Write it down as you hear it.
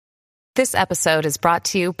This episode is brought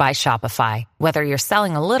to you by Shopify. Whether you're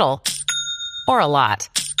selling a little or a lot,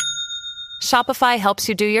 Shopify helps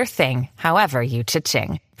you do your thing, however you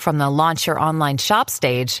cha-ching. From the launch your online shop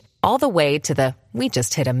stage, all the way to the we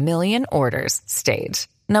just hit 1 million orders stage.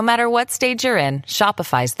 No matter what stage you're in,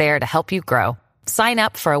 Shopify's there to help you grow. Sign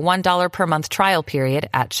up for a $1 per month trial period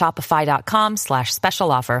at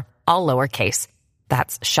shopify.com/special offer, all lowercase.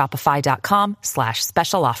 That's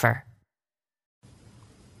shopify.com/special offer.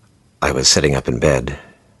 I was sitting up in bed,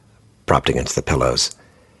 propped against the pillows.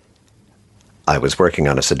 I was working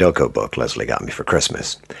on a Sudoku book Leslie got me for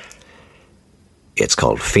Christmas. It's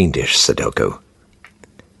called Fiendish Sudoku.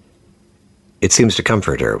 It seems to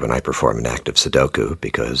comfort her when I perform an act of Sudoku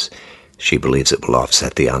because she believes it will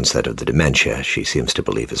offset the onset of the dementia she seems to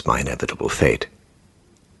believe is my inevitable fate.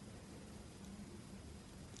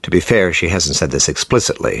 To be fair, she hasn't said this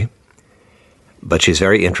explicitly, but she's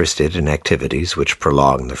very interested in activities which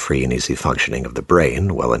prolong the free and easy functioning of the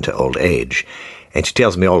brain well into old age, and she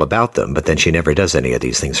tells me all about them, but then she never does any of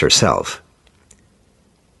these things herself.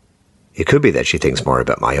 It could be that she thinks more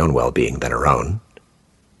about my own well-being than her own.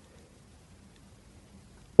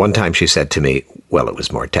 One time she said to me, well, it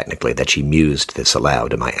was more technically that she mused this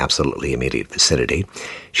aloud in my absolutely immediate vicinity.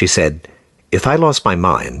 She said, if I lost my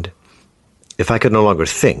mind, if I could no longer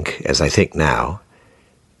think as I think now,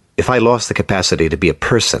 if I lost the capacity to be a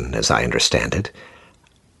person as I understand it,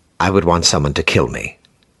 I would want someone to kill me.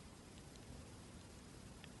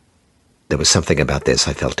 There was something about this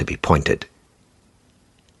I felt to be pointed.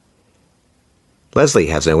 Leslie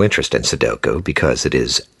has no interest in Sudoku because it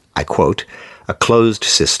is, I quote, a closed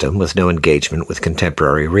system with no engagement with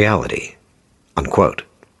contemporary reality, unquote.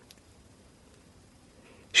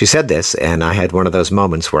 She said this, and I had one of those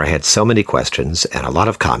moments where I had so many questions and a lot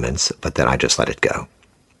of comments, but then I just let it go.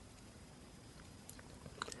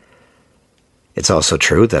 It's also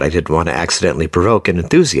true that I didn't want to accidentally provoke an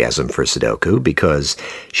enthusiasm for Sudoku because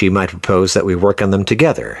she might propose that we work on them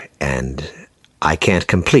together, and I can't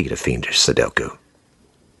complete a fiendish Sudoku.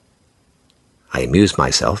 I amuse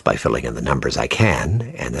myself by filling in the numbers I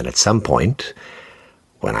can, and then at some point,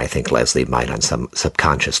 when I think Leslie might on some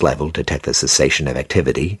subconscious level detect the cessation of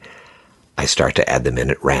activity, I start to add them in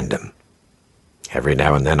at random. Every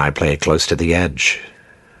now and then I play it close to the edge,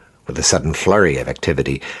 with a sudden flurry of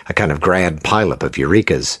activity, a kind of grand pileup of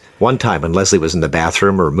eurekas. One time when Leslie was in the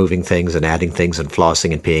bathroom removing things and adding things and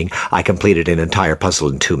flossing and peeing, I completed an entire puzzle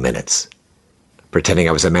in 2 minutes, pretending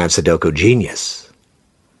I was a mad Sudoku genius.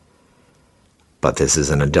 But this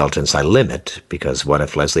is an indulgence I limit, because what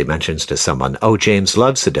if Leslie mentions to someone, oh, James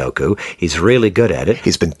loves Sudoku, he's really good at it,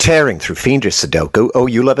 he's been tearing through fiendish Sudoku, oh,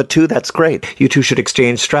 you love it too, that's great, you two should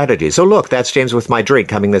exchange strategies, oh look, that's James with my drink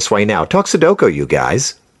coming this way now, talk Sudoku, you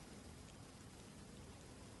guys.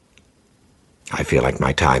 I feel like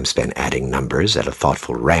my time spent adding numbers at a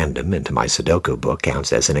thoughtful random into my Sudoku book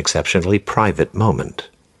counts as an exceptionally private moment.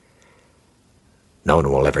 No one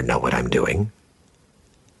will ever know what I'm doing.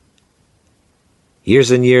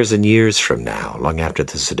 Years and years and years from now, long after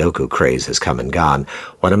the Sudoku craze has come and gone,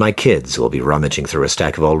 one of my kids will be rummaging through a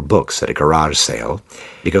stack of old books at a garage sale,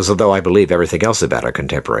 because although I believe everything else about our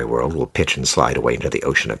contemporary world will pitch and slide away into the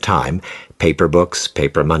ocean of time, paper books,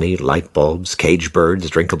 paper money, light bulbs, cage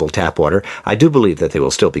birds, drinkable tap water, I do believe that there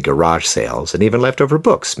will still be garage sales and even leftover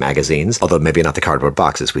books, magazines, although maybe not the cardboard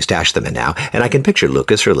boxes we stash them in now, and I can picture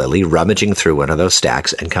Lucas or Lily rummaging through one of those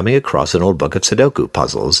stacks and coming across an old book of Sudoku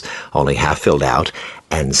puzzles, only half filled out,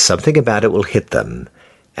 and something about it will hit them,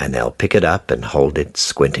 and they'll pick it up and hold it,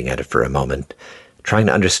 squinting at it for a moment, trying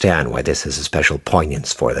to understand why this has a special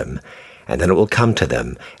poignance for them. And then it will come to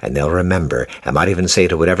them, and they'll remember, and might even say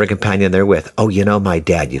to whatever companion they're with, oh, you know, my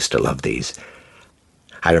dad used to love these.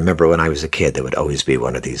 I remember when I was a kid, there would always be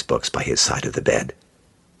one of these books by his side of the bed.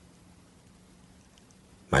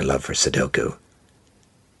 My love for Sudoku,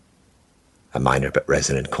 a minor but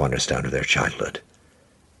resonant cornerstone of their childhood.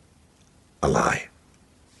 A lie.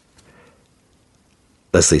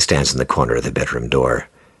 Leslie stands in the corner of the bedroom door,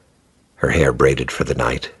 her hair braided for the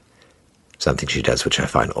night, something she does which I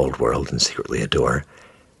find old world and secretly adore,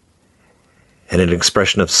 and an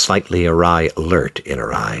expression of slightly awry alert in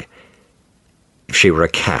her eye. If she were a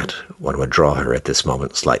cat, one would draw her at this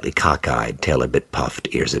moment slightly cockeyed, tail a bit puffed,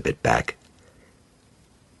 ears a bit back.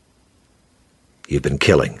 You've been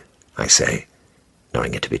killing, I say,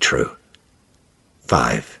 knowing it to be true.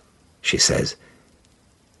 5, she says.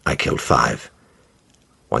 I killed 5.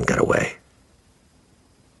 1 got away.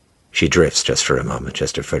 She drifts just for a moment,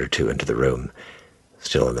 just a foot or two into the room,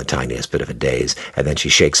 still in the tiniest bit of a daze, and then she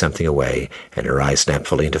shakes something away, and her eyes snap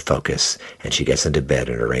fully into focus, and she gets into bed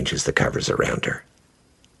and arranges the covers around her.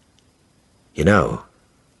 You know,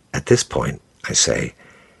 At this point, I say,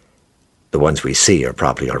 the ones we see are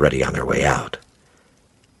probably already on their way out.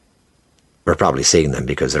 We're probably seeing them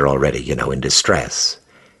because they're already, in distress,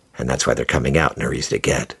 and that's why they're coming out and are easy to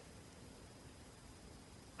get.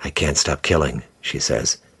 I can't stop killing, she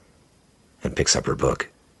says, and picks up her book.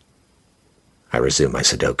 I resume my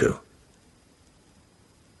Sudoku.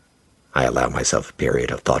 I allow myself a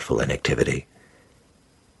period of thoughtful inactivity.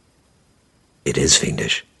 It is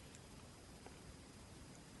fiendish.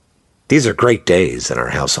 These are great days in our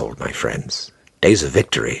household, my friends. Days of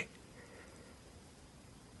victory.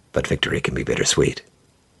 But victory can be bittersweet.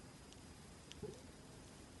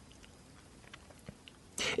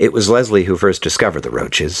 It was Leslie who first discovered the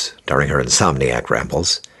roaches during her insomniac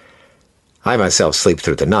rambles. I myself sleep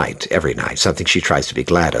through the night, every night, something she tries to be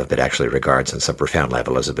glad of, but actually regards on some profound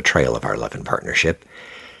level as a betrayal of our love and partnership.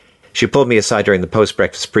 She pulled me aside during the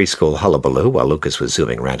post-breakfast preschool hullabaloo while Lucas was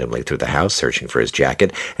zooming randomly through the house, searching for his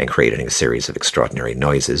jacket and creating a series of extraordinary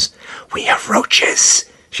noises. "We have roaches,"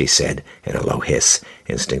 she said in a low hiss.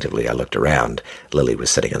 Instinctively, I looked around. Lily was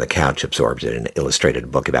sitting on the couch, absorbed in an illustrated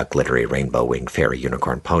book about glittery rainbow-winged fairy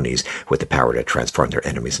unicorn ponies with the power to transform their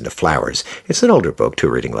enemies into flowers. It's an older book, 2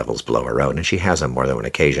 reading levels below her own, and she has on more than one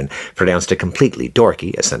occasion pronounced it completely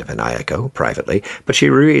dorky, a son of an Ayako, privately, but she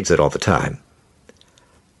rereads it all the time.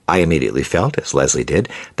 I immediately felt, as Leslie did,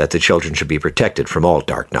 that the children should be protected from all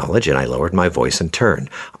dark knowledge, and I lowered my voice in turn.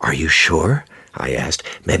 "Are you sure?" I asked.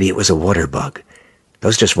 "Maybe it was a water bug.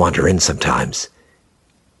 Those just wander in sometimes."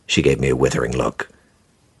 She gave me a withering look,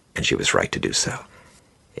 and she was right to do so.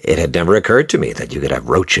 It had never occurred to me that you could have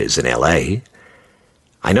roaches in L.A.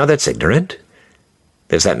 I know that's ignorant.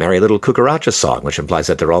 There's that merry little cucaracha song, which implies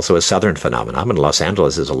that they're also a southern phenomenon, and Los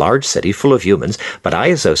Angeles is a large city full of humans, but I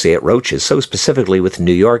associate roaches so specifically with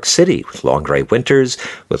New York City, with long gray winters,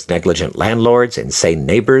 with negligent landlords, insane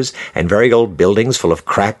neighbors, and very old buildings full of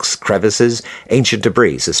cracks, crevices, ancient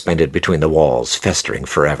debris suspended between the walls, festering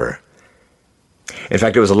forever. In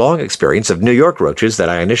fact, it was a long experience of New York roaches that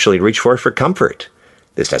I initially reached for comfort.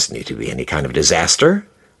 This doesn't need to be any kind of disaster.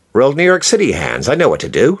 We're old New York City hands. I know what to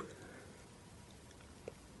do.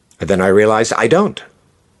 And then I realized I don't.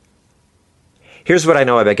 Here's what I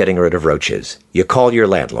know about getting rid of roaches. You call your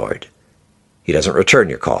landlord. He doesn't return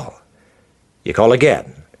your call. You call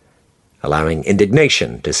again, allowing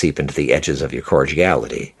indignation to seep into the edges of your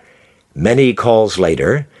cordiality. Many calls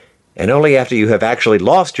later, and only after you have actually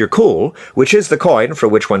lost your cool, which is the coin for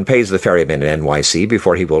which one pays the ferryman in NYC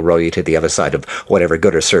before he will row you to the other side of whatever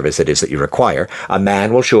good or service it is that you require, a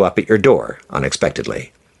man will show up at your door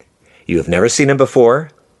unexpectedly. You have never seen him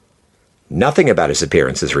before. Nothing about his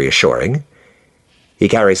appearance is reassuring. He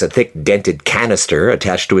carries a thick dented canister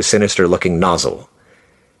attached to a sinister-looking nozzle.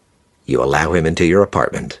 You allow him into your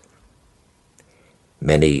apartment.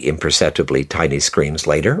 Many imperceptibly tiny screams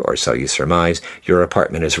later, or so you surmise, your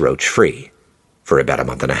apartment is roach-free for about a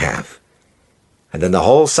month and a half. And then the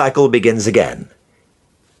whole cycle begins again.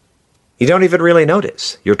 You don't even really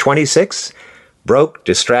notice. You're 26, broke,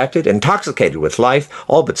 distracted, intoxicated with life,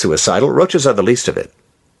 all but suicidal. Roaches are the least of it.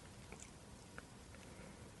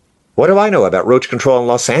 What do I know about roach control in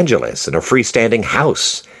Los Angeles, in a freestanding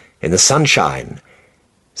house, in the sunshine,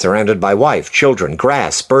 surrounded by wife, children,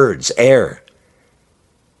 grass, birds, air?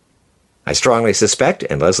 I strongly suspect,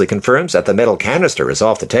 and Leslie confirms, that the metal canister is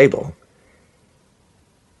off the table.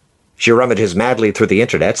 She rummages madly through the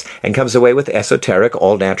internets and comes away with esoteric,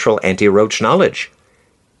 all-natural anti-roach knowledge.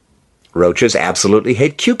 Roaches absolutely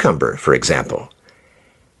hate cucumber, for example.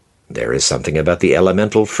 There is something about the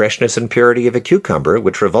elemental freshness and purity of a cucumber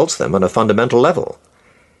which revolts them on a fundamental level.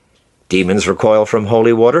 Demons recoil from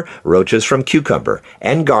holy water, roaches from cucumber,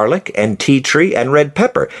 and garlic, and tea tree, and red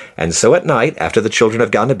pepper. And so at night, after the children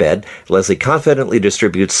have gone to bed, Leslie confidently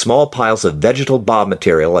distributes small piles of vegetal bomb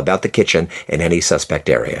material about the kitchen in any suspect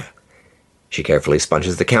area. She carefully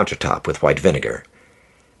sponges the countertop with white vinegar.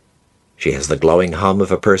 She has the glowing hum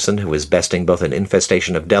of a person who is besting both an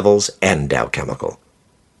infestation of devils and Dow Chemical.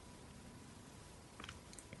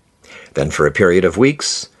 Then for a period of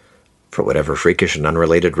weeks, for whatever freakish and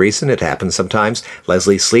unrelated reason, it happens sometimes,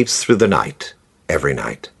 Leslie sleeps through the night, every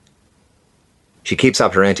night. She keeps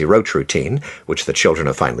up her anti-roach routine, which the children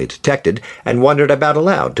have finally detected, and wondered about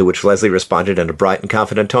aloud, to which Leslie responded in a bright and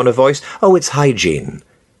confident tone of voice, "Oh, it's hygiene,"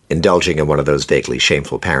 indulging in one of those vaguely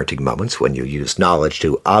shameful parenting moments when you use knowledge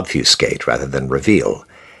to obfuscate rather than reveal,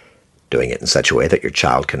 doing it in such a way that your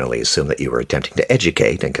child can only assume that you are attempting to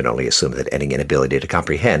educate and can only assume that any inability to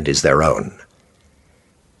comprehend is their own.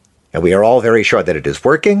 And we are all very sure that it is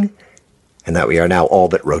working, and that we are now all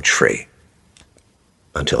but roach-free.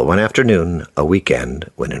 Until one afternoon, a weekend,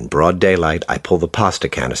 when in broad daylight I pull the pasta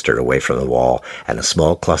canister away from the wall and a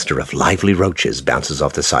small cluster of lively roaches bounces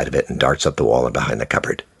off the side of it and darts up the wall and behind the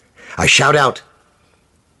cupboard. I shout out,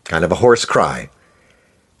 kind of a hoarse cry.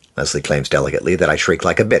 Leslie claims delicately that I shriek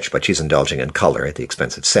like a bitch, but she's indulging in color at the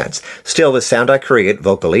expense of sense. Still, the sound I create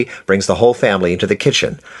vocally brings the whole family into the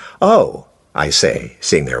kitchen. "Oh," I say,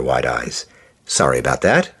 seeing their wide eyes. "Sorry about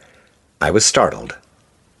that." I was startled.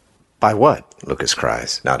 "By what?" Lucas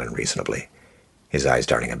cries, not unreasonably, his eyes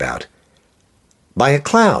darting about. "By a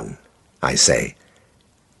clown," I say.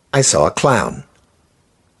 "I saw a clown."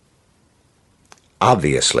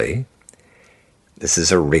 Obviously, this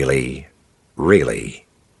is a really, really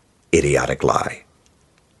idiotic lie.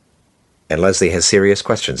 And Leslie has serious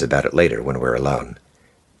questions about it later when we're alone.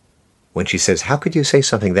 When she says, "How could you say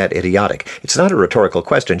something that idiotic?" It's not a rhetorical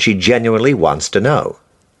question. She genuinely wants to know.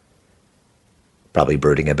 Probably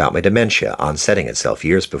brooding about my dementia onsetting itself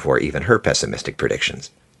years before even her pessimistic predictions.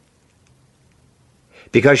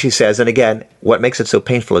 Because she says, and again, what makes it so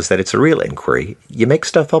painful is that it's a real inquiry, you make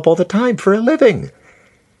stuff up all the time for a living.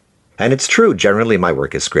 And it's true, generally my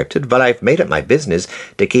work is scripted, but I've made it my business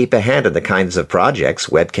to keep a hand on the kinds of projects,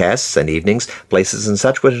 webcasts and evenings, places and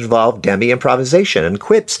such which involve demi-improvisation and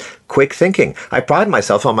quips, quick thinking. I pride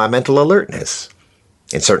myself on my mental alertness.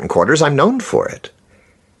 In certain quarters, I'm known for it.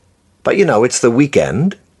 But it's the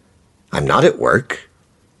weekend. I'm not at work.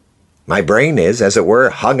 My brain is, as it were,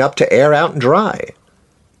 hung up to air out and dry.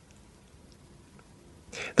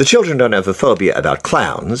 The children don't have a phobia about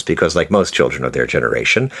clowns because, like most children of their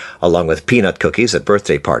generation, along with peanut cookies at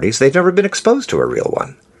birthday parties, they've never been exposed to a real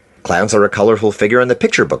one. Clowns are a colorful figure in the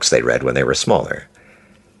picture books they read when they were smaller.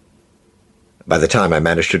 By the time I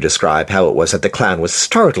managed to describe how it was that the clown was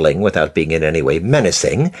startling without being in any way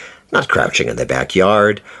menacing, not crouching in the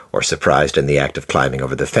backyard, or surprised in the act of climbing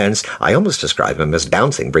over the fence, I almost describe him as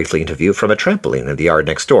bouncing briefly into view from a trampoline in the yard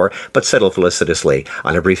next door, but settle felicitously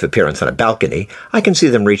on a brief appearance on a balcony, I can see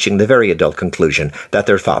them reaching the very adult conclusion that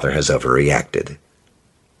their father has overreacted.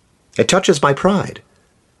 It touches my pride.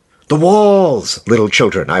 "The walls!" Little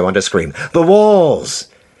children, I want to scream. "The walls!"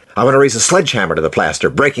 I want to raise a sledgehammer to the plaster,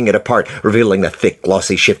 breaking it apart, revealing the thick,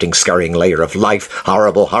 glossy, shifting, scurrying layer of life,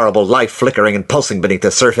 horrible, horrible life flickering and pulsing beneath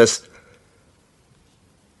the surface.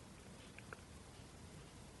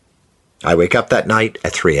 I wake up that night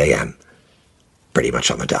at 3 a.m., pretty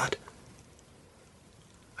much on the dot.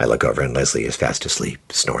 I look over and Leslie is fast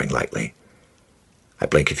asleep, snoring lightly. I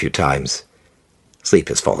blink a few times. Sleep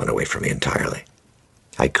has fallen away from me entirely.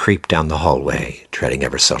 I creep down the hallway, treading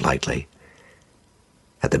ever so lightly.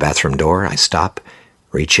 At the bathroom door, I stop,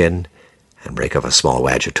 reach in, and break off a small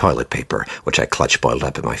wedge of toilet paper, which I clutch boiled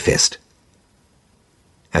up in my fist.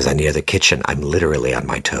 As I near the kitchen, I'm literally on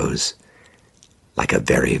my toes, like a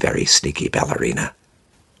very, very sneaky ballerina.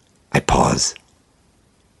 I pause.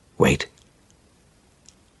 Wait.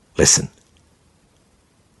 Listen.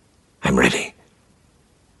 I'm ready.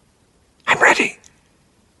 I'm ready.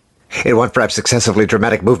 In one perhaps excessively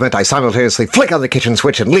dramatic movement, I simultaneously flick on the kitchen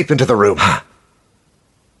switch and leap into the room.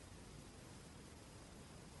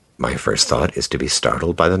 My first thought is to be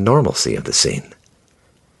startled by the normalcy of the scene.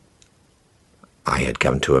 I had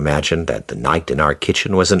come to imagine that the night in our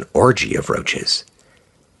kitchen was an orgy of roaches.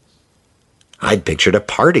 I'd pictured a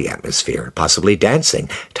party atmosphere, possibly dancing,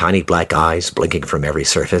 tiny black eyes blinking from every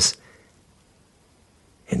surface.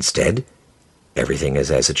 Instead, everything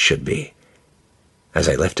is as it should be, as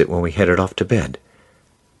I left it when we headed off to bed.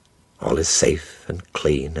 All is safe and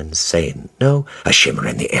clean and sane. No, a shimmer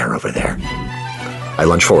in the air over there. I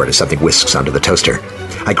lunge forward as something whisks onto the toaster.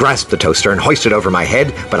 I grasp the toaster and hoist it over my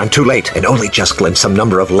head, but I'm too late and only just glimpse some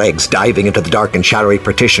number of legs diving into the dark and shadowy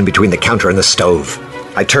partition between the counter and the stove.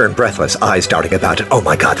 I turn breathless, eyes darting about. Oh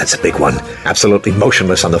my God, that's a big one. Absolutely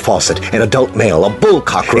motionless on the faucet. An adult male, a bull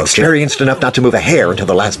cockroach. Experienced enough not to move a hair until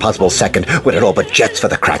the last possible second, when it all but jets for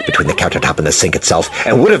the crack between the countertop and the sink itself,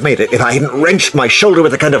 and would have made it if I hadn't wrenched my shoulder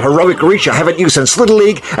with the kind of heroic reach I haven't used since Little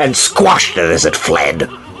League and squashed it as it fled.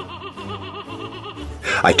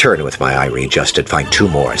 I turn with my eye readjusted, find two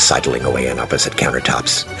more sidling away on opposite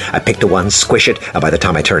countertops. I pick the one, squish it, and by the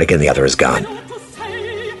time I turn again, the other is gone.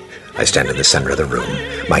 I stand in the center of the room,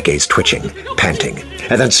 my gaze twitching, panting,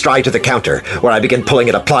 and then stride to the counter, where I begin pulling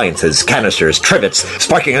at appliances, canisters, trivets,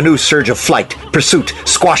 sparking a new surge of flight, pursuit,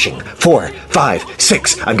 squashing. 4, 5,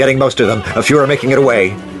 6. I'm getting most of them. A few are making it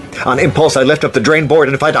away. On impulse, I lift up the drain board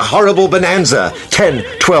and find a horrible bonanza. 10,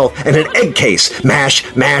 12, and an egg case.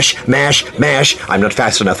 Mash, mash, mash, mash. I'm not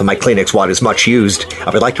fast enough and my Kleenex wad is much used.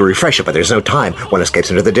 I would like to refresh it, but there's no time. One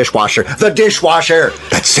escapes into the dishwasher. The dishwasher!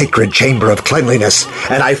 That sacred chamber of cleanliness.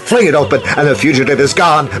 And I fling it open, and the fugitive is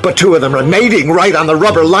gone, but two of them are mating right on the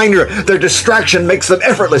rubber liner. Their distraction makes them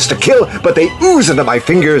effortless to kill, but they ooze into my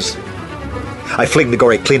fingers. I fling the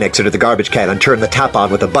gory Kleenex into the garbage can and turn the tap on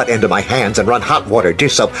with the butt end of my hands and run hot water,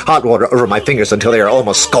 dish soap, hot water over my fingers until they are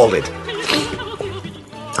almost scalded.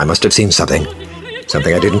 I must have seen something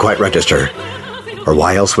I didn't quite register. Or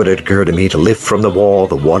why else would it occur to me to lift from the wall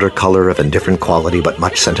the watercolor of indifferent quality but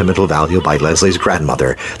much sentimental value by Leslie's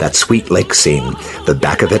grandmother, that sweet lake scene, the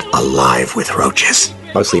back of it alive with roaches.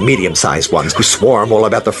 Mostly medium-sized ones who swarm all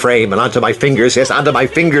about the frame and onto my fingers, yes, onto my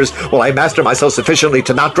fingers, while I master myself sufficiently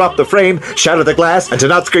to not drop the frame, shatter the glass, and to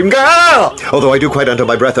not scream, "Girl!" Although I do quite under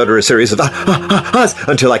my breath utter a series of ahs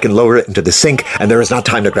until I can lower it into the sink, and there is not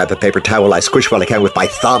time to grab a paper towel. I squish what I can with my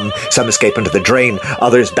thumb. Some escape into the drain,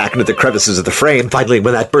 others back into the crevices of the frame. Finally,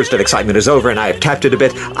 when that burst of excitement is over and I have tapped it a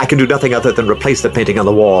bit, I can do nothing other than replace the painting on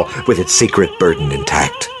the wall with its secret burden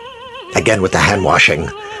intact. Again with the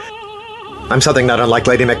hand-washing. I'm something not unlike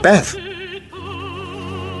Lady Macbeth.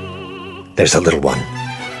 There's a little one,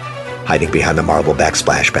 hiding behind the marble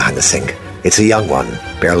backsplash behind the sink. It's a young one,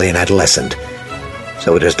 barely an adolescent,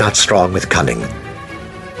 so it is not strong with cunning.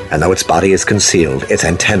 And though its body is concealed, its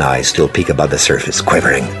antennae still peek above the surface,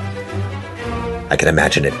 quivering. I can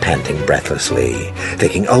imagine it panting breathlessly,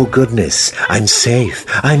 thinking, "Oh goodness, I'm safe,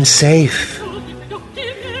 I'm safe."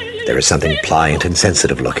 There is something pliant and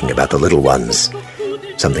sensitive looking about the little ones,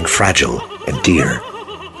 something fragile and dear.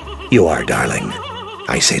 "You are, darling,"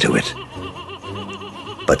 I say to it.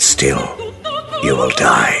 "But still, you will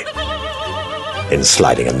die." And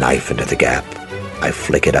sliding a knife into the gap, I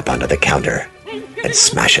flick it up onto the counter and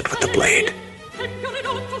smash it with the blade,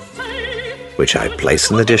 which I place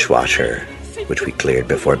in the dishwasher, which we cleared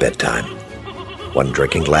before bedtime. One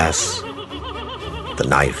drinking glass, the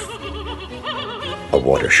knife, a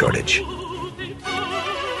water shortage.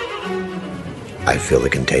 I fill the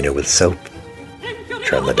container with soap,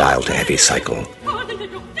 turn the dial to heavy cycle,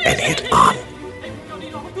 and hit on.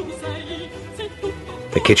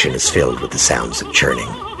 The kitchen is filled with the sounds of churning.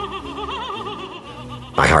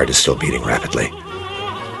 My heart is still beating rapidly.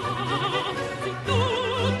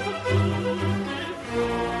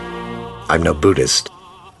 I'm no Buddhist,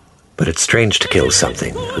 but it's strange to kill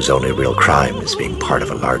something whose only real crime is being part of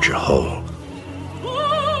a larger whole.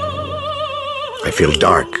 I feel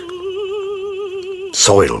dark,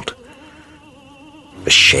 soiled,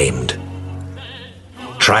 ashamed,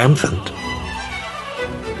 triumphant,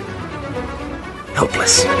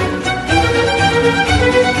 helpless.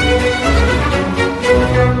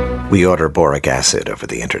 We order boric acid over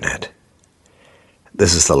the internet.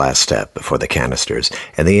 This is the last step before the canisters,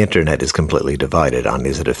 and the internet is completely divided on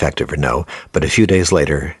is it effective or no, but a few days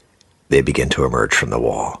later, they begin to emerge from the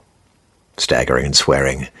wall, staggering and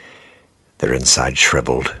swearing, their insides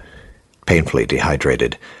shriveled, painfully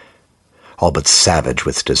dehydrated, all but savage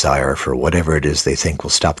with desire for whatever it is they think will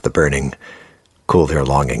stop the burning, cool their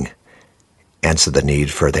longing, answer the need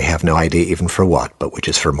for they have no idea even for what, but which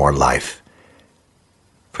is for more life,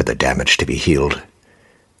 for the damage to be healed,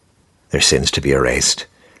 their sins to be erased,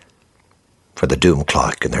 for the doom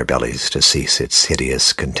clock in their bellies to cease its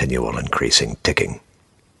hideous, continual, increasing ticking.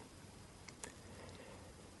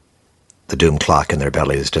 The doom clock in their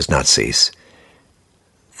bellies does not cease.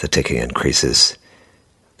 The ticking increases.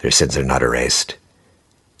 Their sins are not erased.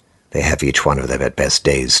 They have each one of them at best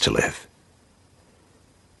days to live.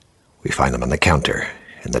 We find them on the counter,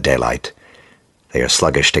 in the daylight. They are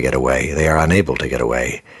sluggish to get away. They are unable to get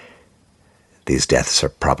away. These deaths are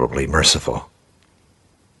probably merciful.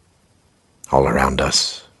 All around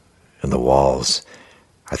us, in the walls,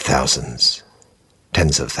 are thousands,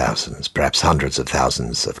 tens of thousands, perhaps hundreds of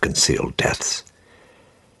thousands of concealed deaths.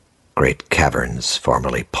 Great caverns,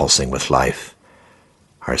 formerly pulsing with life,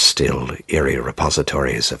 are still eerie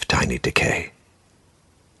repositories of tiny decay.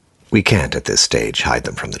 We can't, at this stage, hide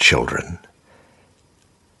them from the children.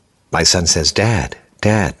 My son says, Dad,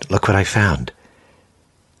 look what I found."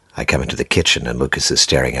 I come into the kitchen and Lucas is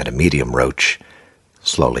staring at a medium roach,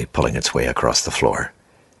 slowly pulling its way across the floor.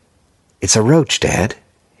 "It's a roach, Dad,"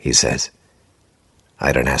 he says.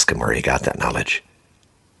 I don't ask him where he got that knowledge.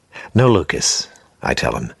 "No, Lucas," I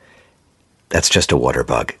tell him. "That's just a water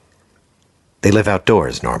bug. They live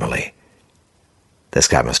outdoors normally. This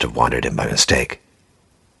guy must have wandered in by mistake."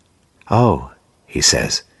 "Oh," he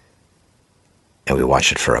says. And we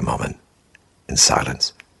watch it for a moment, in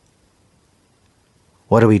silence.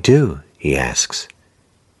 "What do we do?" he asks.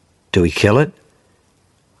 Do we kill it?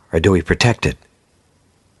 Or do we protect it?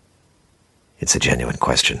 It's a genuine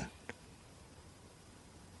question.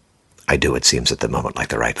 I do what seems at the moment like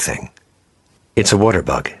the right thing. It's a water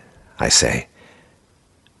bug, I say.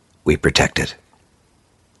 We protect it.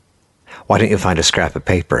 Why don't you find a scrap of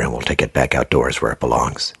paper and we'll take it back outdoors where it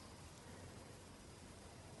belongs?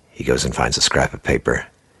 He goes and finds a scrap of paper.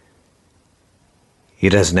 He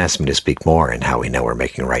doesn't ask me to speak more in how we know we're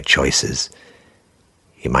making right choices.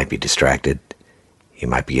 He might be distracted. He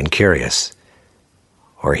might be incurious.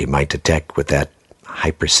 Or he might detect with that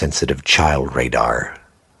hypersensitive child radar,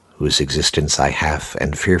 whose existence I half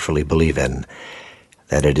and fearfully believe in,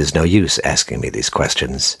 that it is no use asking me these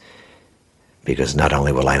questions, because not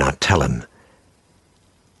only will I not tell him,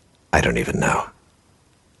 I don't even know.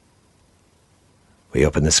 We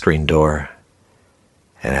open the screen door,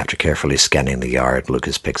 and after carefully scanning the yard,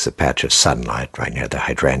 Lucas picks a patch of sunlight right near the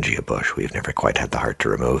hydrangea bush we've never quite had the heart to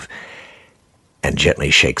remove, and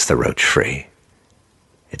gently shakes the roach free.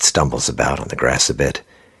 It stumbles about on the grass a bit,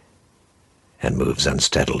 and moves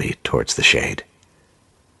unsteadily towards the shade.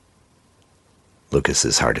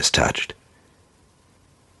 Lucas's heart is touched.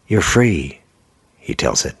 "You're free," he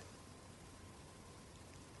tells it.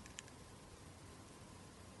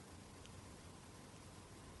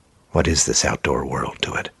 What is this outdoor world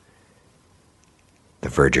to it? The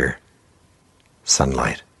verdure,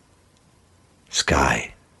 sunlight,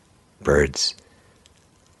 sky, birds,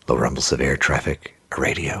 low rumbles of air traffic, a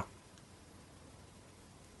radio.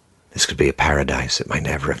 This could be a paradise it might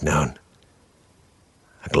never have known,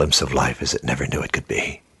 a glimpse of life as it never knew it could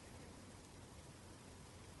be.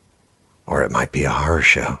 Or it might be a horror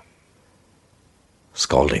show,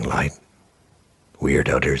 scalding light, weird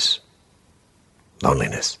odors,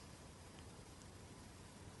 loneliness.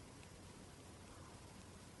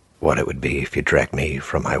 What it would be if you dragged me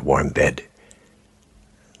from my warm bed,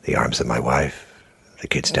 the arms of my wife, the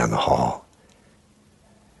kids down the hall,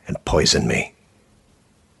 and poisoned me,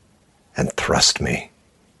 and thrust me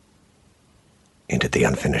into the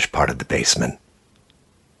unfinished part of the basement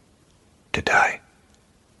to die.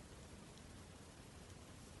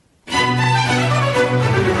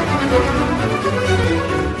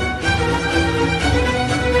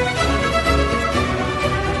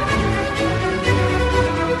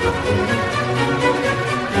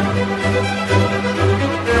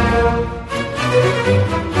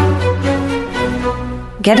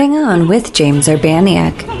 Getting On with James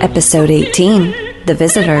Urbaniak, Episode 18, The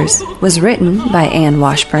Visitors, was written by Anne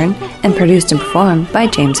Washburn and produced and performed by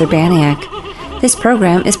James Urbaniak. This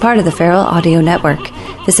program is part of the Feral Audio Network.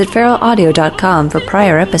 Visit feralaudio.com for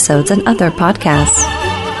prior episodes and other podcasts.